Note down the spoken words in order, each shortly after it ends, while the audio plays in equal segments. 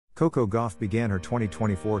Coco Gauff began her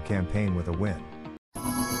 2024 campaign with a win.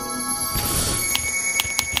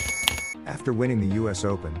 After winning the US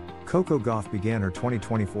Open, Coco Gauff began her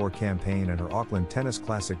 2024 campaign and her Auckland Tennis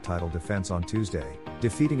Classic title defense on Tuesday,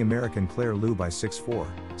 defeating American Claire Liu by 6-4,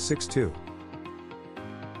 6-2.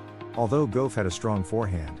 Although Gauff had a strong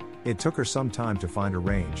forehand, it took her some time to find her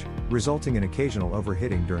range, resulting in occasional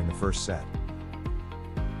overhitting during the first set.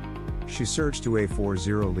 She surged to a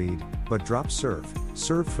 4-0 lead, but dropped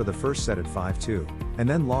served for the first set at 5-2, and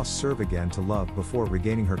then lost serve again to love before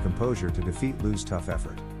regaining her composure to defeat Liu's tough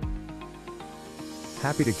effort.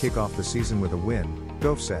 "Happy to kick off the season with a win,"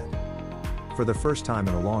 Gauff said. "For the first time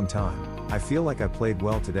in a long time, I feel like I played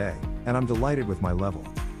well today, and I'm delighted with my level.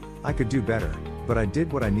 I could do better, but I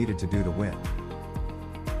did what I needed to do to win."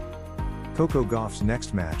 Coco Gauff's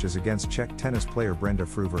next match is against Czech tennis player Brenda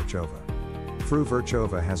Fruhvirtova.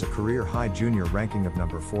 Fruhvirtova has a career-high junior ranking of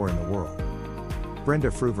number 4 in the world. Brenda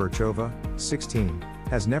Fruhvirtova, 16,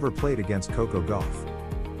 has never played against Coco Gauff.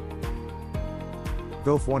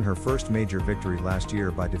 Gauff won her first major victory last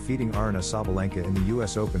year by defeating Aryna Sabalenka in the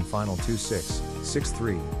US Open Final 2-6,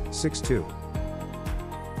 6-3, 6-2.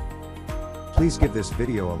 Please give this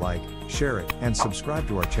video a like, share it, and subscribe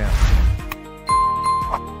to our channel.